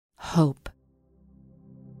hope.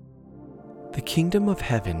 The kingdom of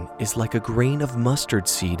heaven is like a grain of mustard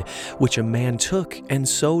seed, which a man took and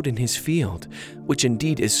sowed in his field, which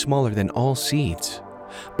indeed is smaller than all seeds.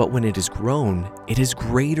 But when it is grown, it is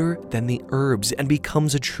greater than the herbs and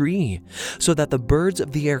becomes a tree, so that the birds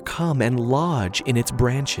of the air come and lodge in its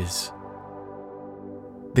branches.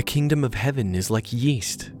 The kingdom of heaven is like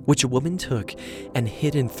yeast, which a woman took and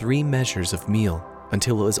hid in 3 measures of meal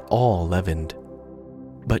until it was all leavened.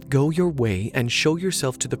 But go your way and show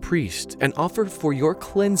yourself to the priest and offer for your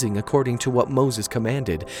cleansing according to what Moses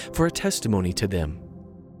commanded, for a testimony to them.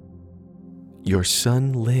 Your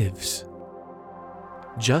son lives.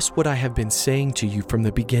 Just what I have been saying to you from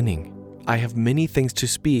the beginning. I have many things to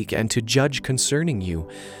speak and to judge concerning you.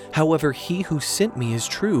 However, he who sent me is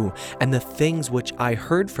true, and the things which I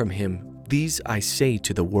heard from him, these I say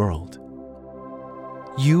to the world.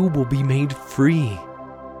 You will be made free.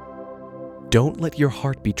 Don't let your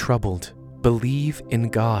heart be troubled. Believe in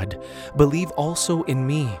God. Believe also in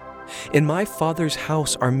me. In my Father's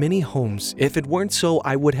house are many homes. If it weren't so,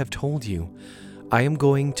 I would have told you. I am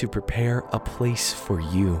going to prepare a place for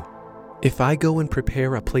you. If I go and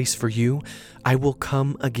prepare a place for you, I will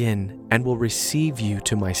come again and will receive you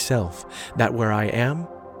to myself, that where I am,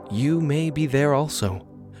 you may be there also.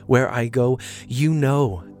 Where I go, you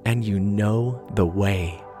know, and you know the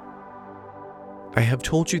way. I have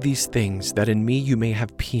told you these things that in me you may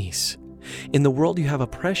have peace. In the world you have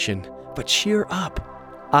oppression, but cheer up.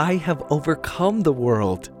 I have overcome the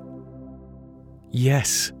world.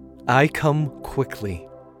 Yes, I come quickly.